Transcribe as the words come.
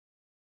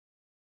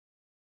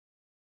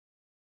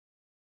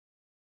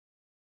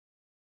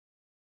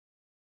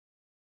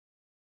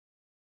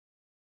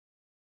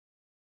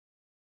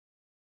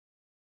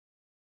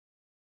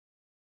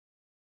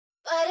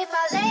But if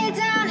I lay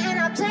down and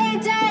I play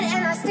dead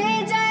and I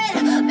stay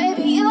dead,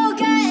 maybe you'll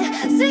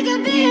get sick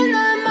of being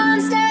the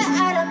monster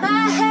out of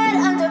my head,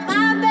 under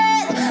my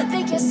bed.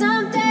 Think you're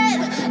something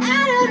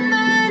out of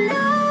my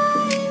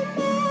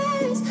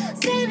nightmares,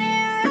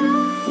 standing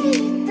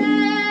right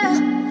there.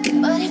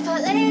 But if I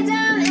lay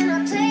down and I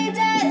play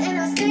dead and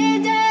I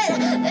stay dead,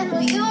 then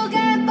will you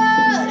get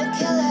bored of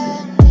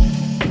killing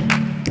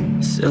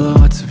me?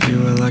 Silhouettes of you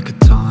are like a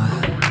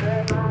taunt.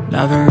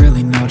 Never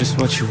really know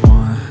just what you want.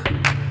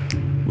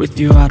 With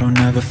you I don't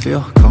ever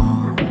feel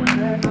calm.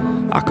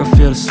 I can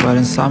feel the sweat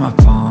inside my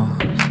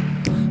palms.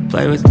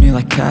 Play with me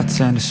like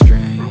cats and a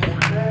string.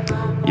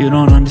 You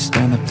don't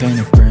understand the pain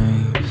it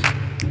brings.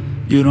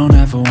 You don't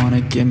ever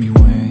wanna give me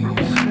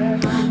wings.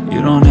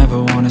 You don't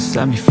ever wanna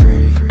set me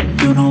free.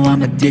 You know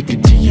I'm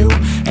addicted to you,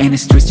 and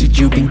it's twisted,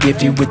 you've been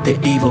gifted with the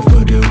evil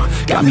voodoo.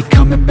 Got me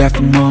coming back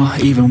for more,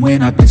 even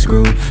when I've been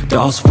screwed.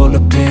 Dolls full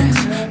of pins,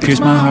 pierce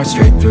my heart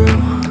straight through.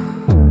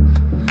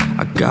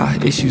 I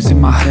got issues in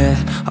my head,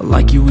 I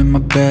like you in my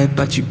bed,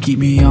 but you keep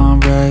me on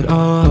red.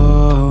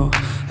 Oh,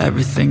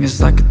 everything is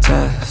like a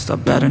test, I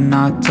better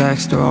not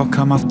text or I'll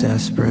come off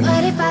desperate.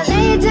 But if I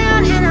lay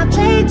down and I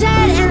play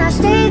dead and I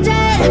stay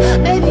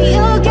dead, maybe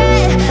you'll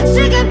get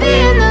sick of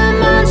being the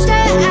monster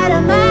out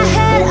of my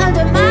head,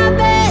 under my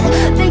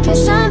bed. Think you're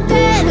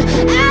something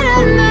out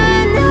of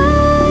my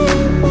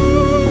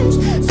nightmares,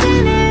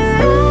 standing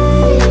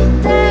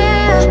right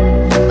there.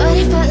 But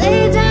if I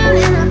lay down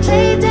and I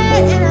play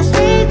dead and I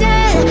stay dead,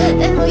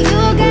 then will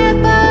you get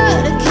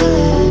bored of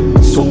killing me?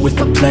 So if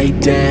I play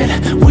dead,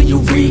 will you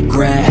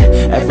regret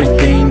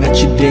everything that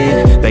you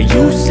did, that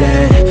you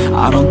said?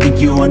 I don't think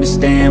you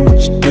understand what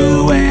you're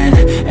doing,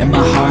 and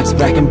my heart's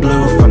black and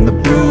blue from the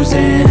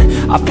bruising.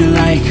 I feel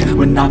like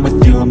when I'm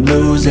with you I'm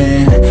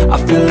losing. I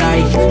feel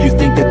like you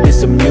think that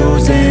this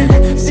amusing,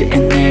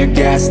 sitting there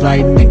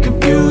gaslighting and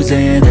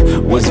confusing.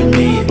 Was it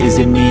me? Is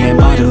it me? Am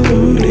I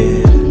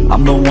deluded?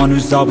 I'm the one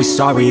who's always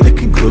sorry, the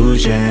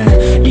conclusion,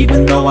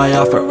 even though I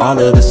offer all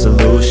of the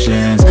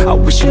solutions. I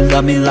wish you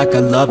loved me like I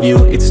love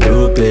you, it's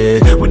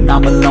stupid. When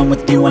I'm alone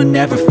with you I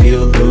never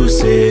feel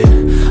lucid.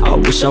 I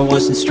wish I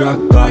wasn't struck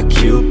by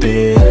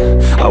Cupid.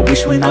 I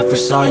wish when I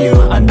first saw you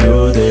I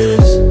knew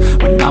this.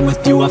 When I'm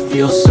with you I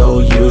feel so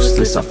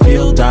useless, I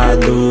feel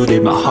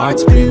diluted, my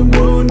heart's been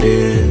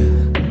wounded.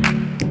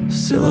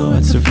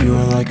 Silhouettes of you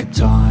are like a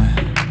taunt.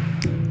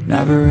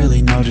 Never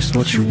really know just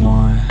what you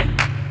want.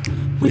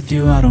 With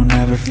you I don't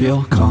ever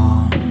feel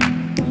calm.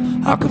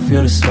 I can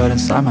feel the sweat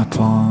inside my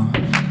palms.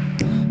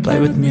 Play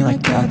with me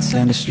like cats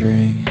and a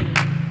string.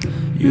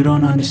 You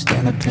don't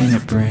understand the pain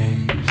it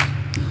brings.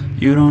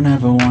 You don't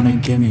ever wanna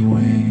give me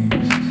wings.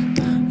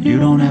 You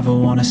don't ever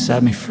wanna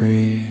set me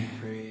free.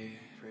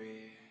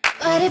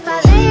 But if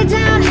I lay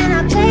down and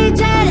I play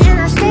dead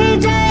and I stay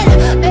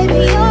dead,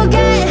 maybe you'll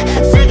get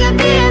sick of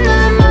being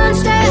the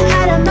monster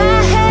out of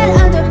my head,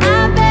 under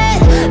my bed.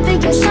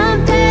 Think you're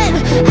something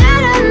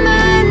out of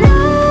my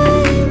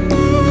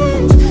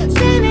nightmares,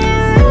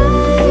 standing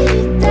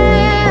right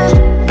there.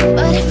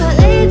 But if I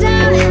lay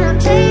down and I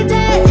play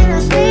dead and I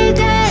stay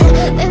dead,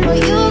 then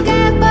will you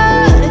get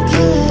bored of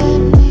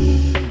killing me?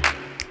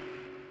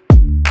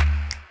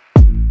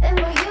 Then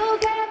will you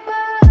get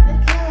bored of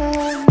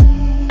killing me?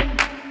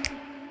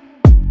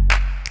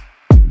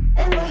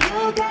 And will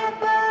you get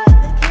bored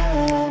of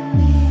killing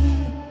me?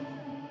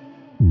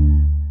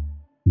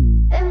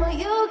 And will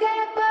you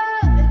get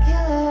bored of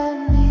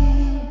killing me?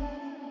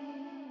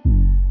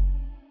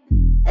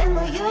 And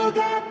will you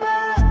get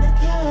bored of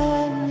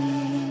killing me?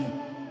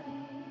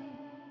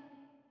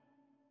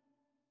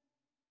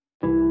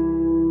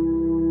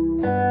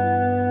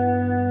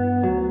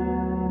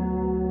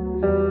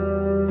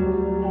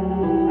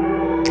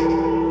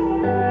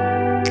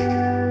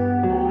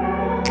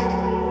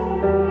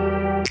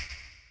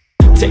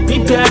 Take me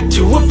back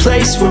to a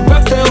place where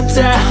I felt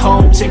at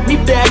home. Take me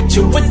back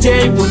to a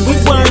day when we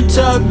weren't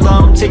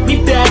alone. Take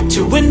me back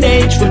to an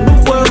age when the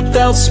world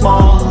felt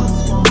small,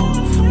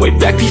 way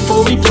back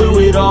before we blew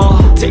it all.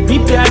 Take me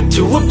back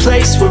to a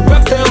place where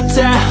I felt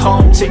at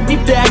home. Take me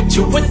back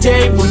to a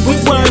day when we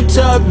weren't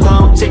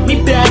alone. Take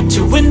me back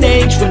to an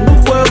age when the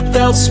world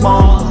felt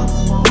small,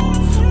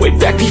 way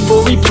back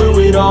before we blew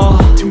it all.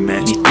 Too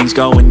many things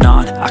going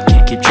on, I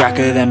can't keep track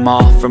of them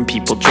all. From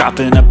people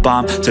dropping a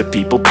bomb to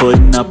people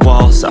putting up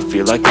walls. I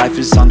feel like life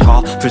is on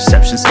hold,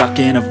 perception stuck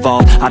in a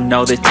vault. I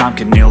know that time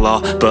can heal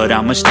all, but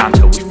how much time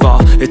till we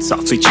fall? It's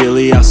awfully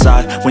chilly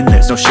outside when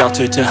there's no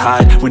shelter to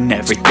hide. When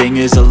everything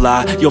is a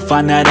lie, you'll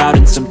find that out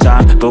in some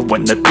time. But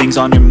when the things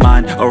on your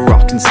mind are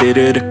all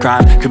considered a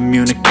crime,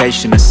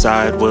 communication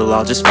aside, we'll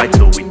all just fight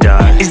till we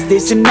die. Is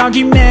this an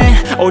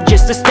argument or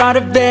just the start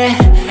of it?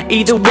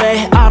 Either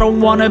way, I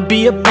don't wanna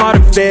be a part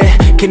of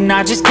it. Can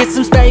I just get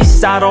some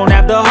space? I don't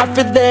have the heart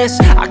for this.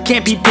 I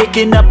can't be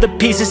picking up the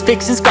pieces,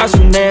 fixing scars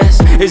from this.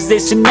 Is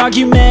this an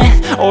argument,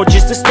 or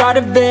just the start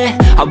of it?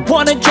 I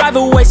wanna drive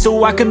away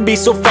so I can be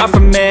so far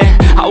from it.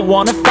 I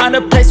wanna find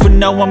a place where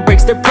no one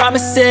breaks their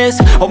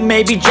promises. Or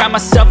maybe drown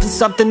myself in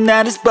something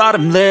that is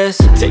bottomless.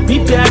 Take me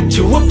back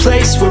to a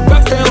place where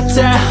I felt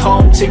at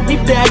home. Take me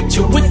back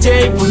to a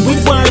day when we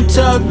weren't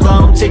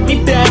alone. Take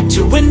me back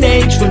to an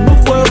age when the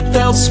world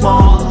felt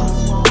small,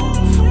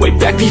 way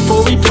back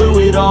before we blew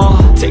it all.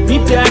 Take me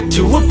back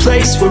to a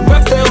place where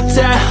I felt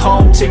at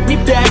home. Take me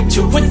back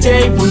to a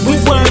day when we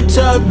weren't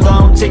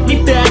alone. Take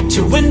me back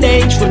to an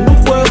age when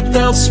the world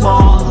felt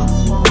small,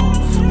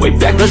 way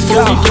back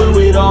before we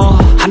blew it all.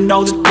 I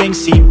know that things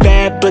seem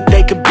bad, but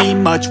they could be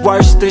much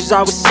worse. There's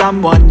always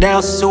someone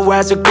else who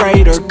has a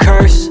greater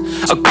curse,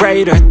 a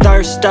greater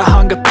thirst, a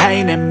hunger,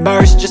 pain, and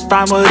mercy. Just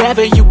find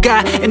whatever you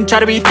got and try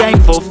to be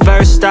thankful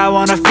first. I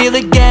wanna feel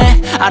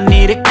again, I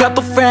need a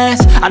couple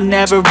friends. I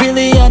never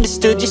really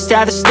understood just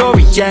how the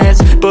story ends,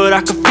 but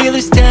I can feel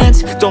it's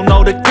tense, don't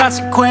know the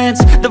consequence.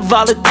 The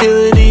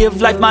volatility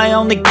of life, my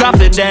only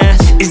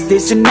confidence. Is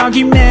this an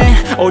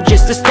argument, or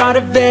just the start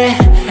of it?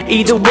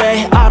 Either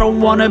way, I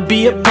don't wanna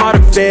be a part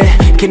of it.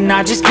 Can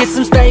I just get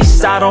some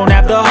space? I don't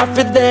have the heart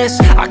for this.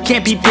 I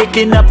can't be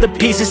picking up the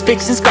pieces,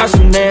 fixing scars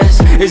from this.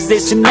 Is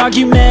this an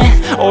argument,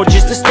 or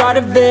just the start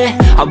of it?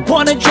 I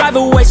wanna drive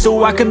away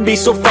so I can be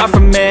so far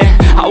from it.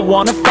 I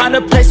wanna find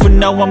a place where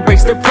no one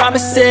breaks their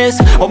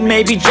promises. Or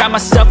maybe drown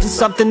myself in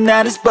something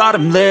that is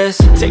bottomless.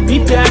 Take me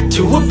back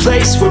to a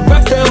place where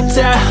I felt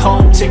at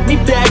home. Take me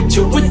back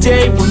to a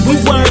day when we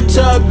weren't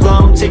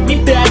alone. Take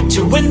me back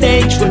to an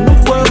age when the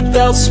world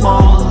felt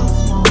small,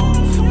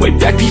 way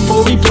back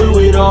before we blew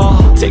it all.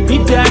 Take me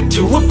back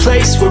to a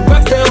place where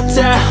I felt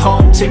at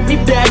home. Take me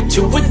back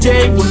to a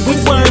day when we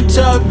weren't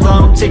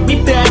alone. Take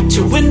me back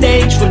to an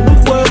age when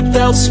the world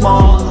felt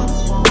small,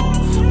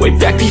 way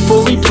back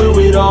before we blew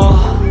it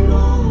all.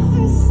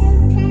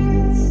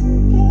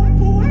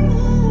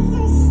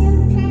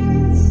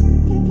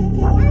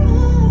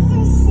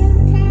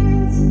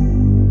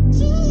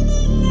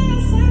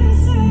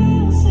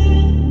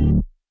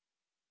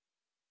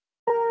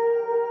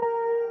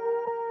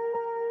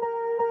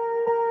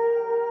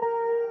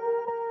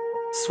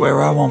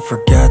 Swear I won't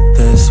forget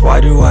this, why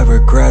do I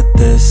regret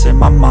this? In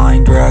my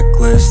mind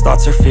reckless,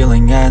 thoughts are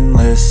feeling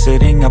endless.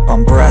 Sitting up,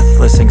 I'm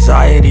breathless,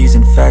 anxiety's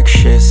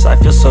infectious. I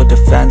feel so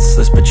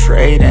defenseless,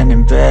 betrayed and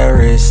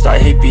embarrassed. I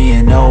hate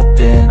being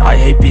open, I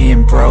hate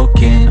being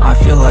broken. I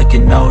feel like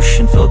an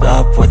ocean filled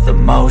up with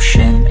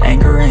emotion.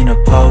 Anger ain't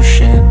a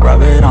potion,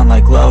 rub it on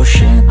like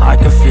lotion. I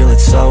can feel it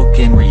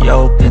soaking,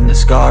 reopen, the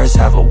scars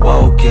have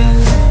awoken.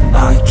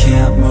 I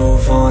can't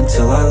move on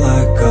till I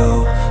let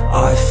go.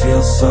 I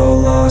feel so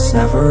lost,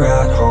 never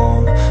at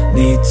home.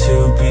 Need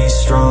to be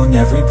strong,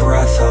 every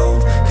breath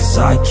hold. Cause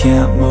I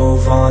can't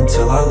move on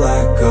till I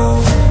let go.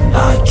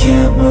 I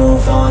can't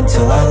move on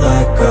till I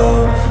let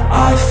go.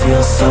 I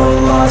feel so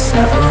lost,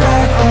 never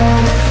at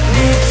home.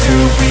 Need to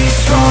be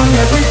strong,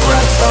 every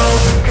breath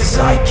hold. Cause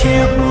I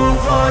can't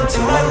move on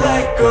till I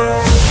let go.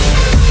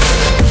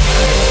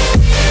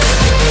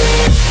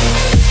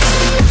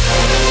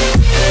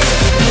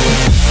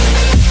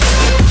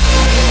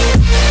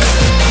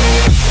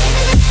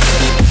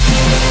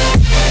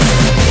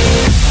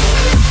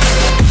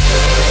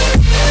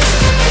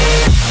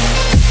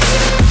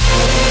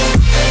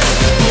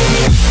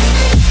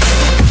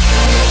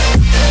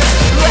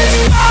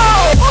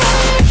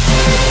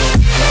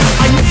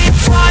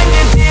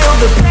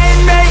 The pain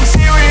makes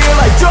it real,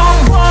 I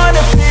don't wanna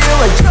feel,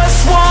 I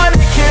just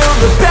wanna kill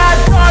the bad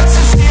thoughts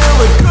and steal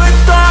a good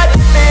thought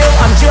and feel.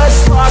 I'm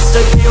just lost,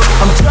 I feel,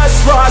 I'm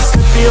just lost,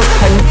 I feel.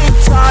 I need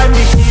time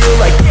to heal,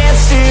 I can't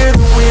steer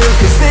the wheel.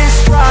 Cause this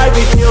drive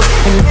it heals,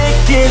 and it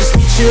gives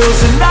me chills.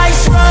 A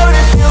nice road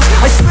it feels,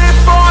 I slip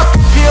off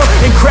the peel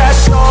and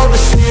crash all the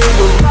steel.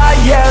 Will I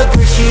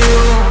ever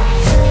heal?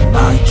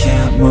 I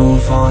can't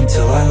move on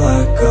till I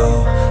let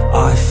go.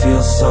 I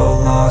feel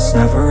so lost,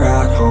 never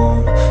at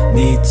home.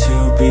 Need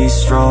to be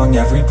strong,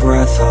 every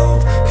breath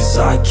hold. Cause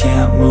I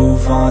can't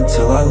move on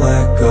till I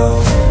let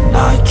go.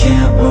 I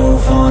can't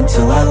move on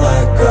till I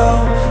let go.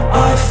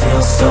 I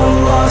feel so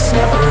lost,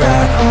 never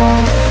at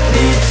home.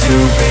 Need to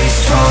be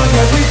strong,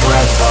 every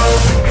breath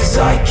hold. Cause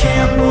I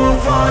can't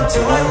move on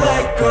till I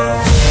let go.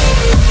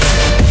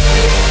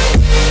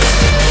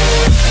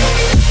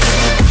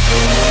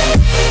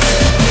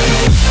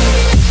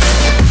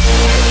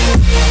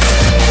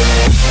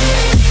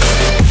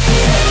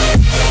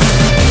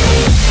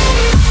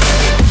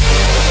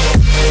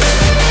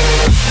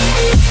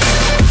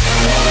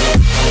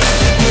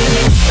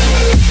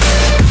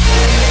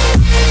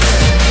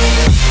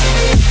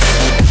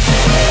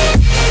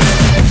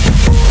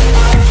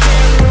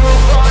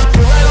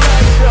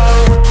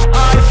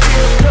 I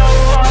feel so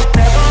lost,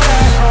 never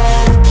at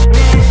home.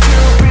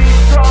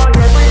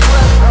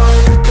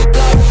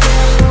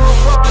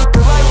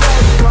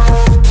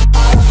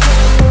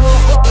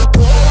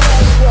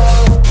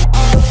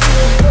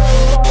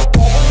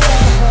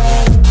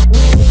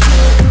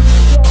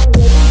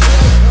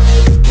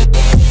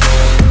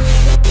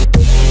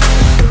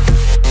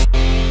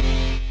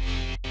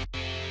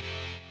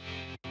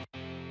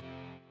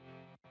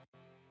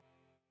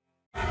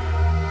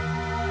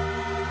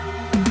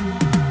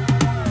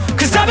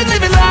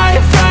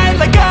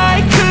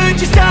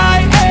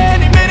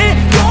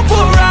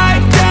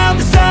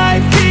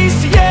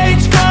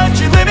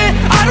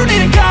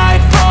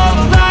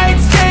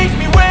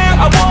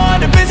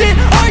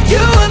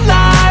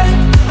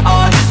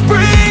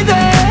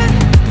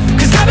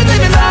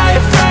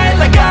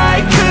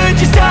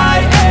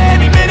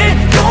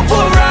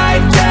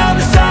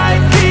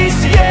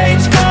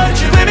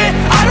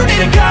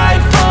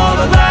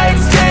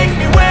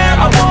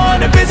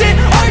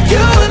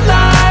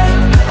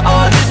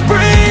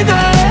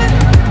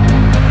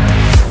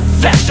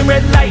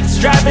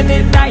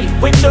 silent at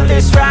night,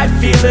 windowless ride,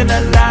 feeling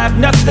alive.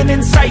 Nothing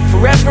in sight,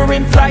 forever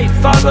in flight.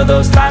 Follow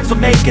those lines, we'll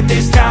make it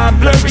this time.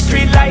 Blurry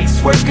street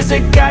lights, work as a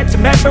guide to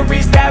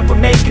memories that we're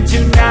making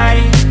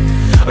tonight.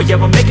 Oh yeah,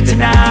 we'll make it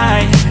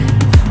tonight.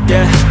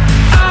 Yeah,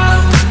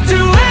 I'll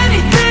do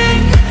anything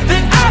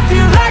that I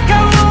feel like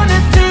I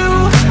wanna do.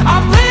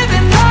 I'm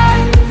living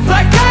life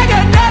like I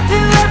got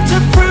nothing left to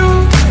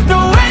prove. No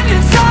end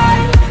in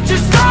sight,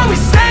 just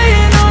always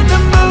staying on the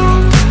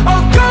move.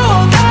 I'll go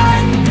all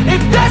night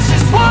if that's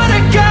just what I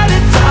gotta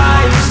do.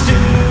 Life's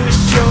too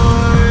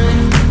short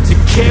to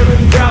care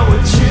about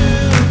what you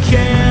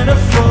can't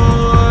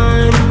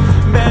afford.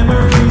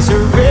 Memories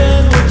are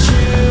in what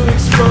you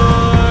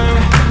explore,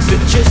 so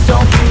just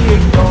don't be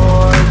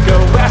ignored. Go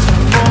ask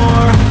for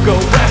more, go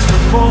ask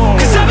for more.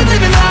 'Cause I've been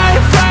living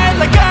life right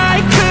like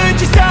I could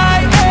just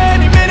die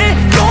any minute.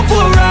 Going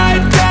for a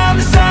ride down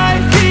the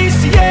side,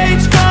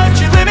 PCH,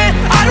 country limit.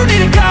 I don't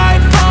need a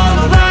guide,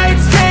 follow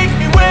lights, take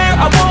me where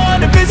I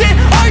wanna visit.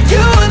 Are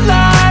you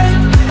alive?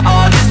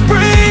 I'll just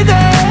breathe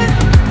in.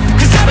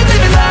 'Cause I've been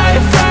living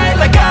life right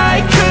like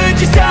I could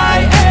just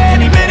die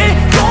any minute.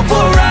 Going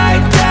for a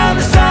ride down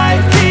the side,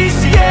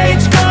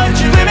 PCH,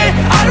 country limit.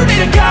 I don't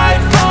need a guide,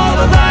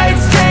 follow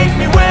lights, take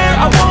me where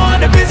I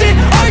wanna visit.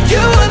 Are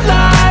you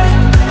alive?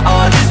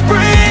 I'll just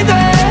breathe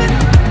in.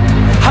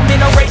 I'm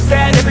in a race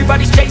that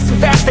everybody's chasing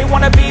fast. They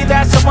wanna be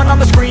that someone on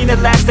the screen at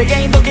last. They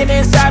ain't looking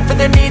inside for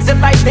their needs in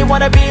life. They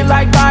wanna be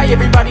liked by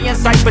everybody in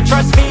sight. But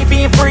trust me,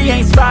 being free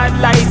ain't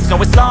spotlights. No,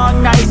 it's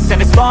long nights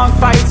and it's long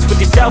fights with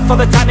yourself all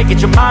the time to get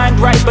your mind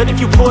right. But if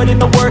you put in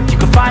the work, you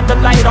can find the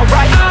light,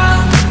 alright.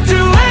 I'll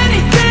do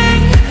anything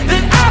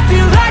that I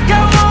feel like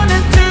I want.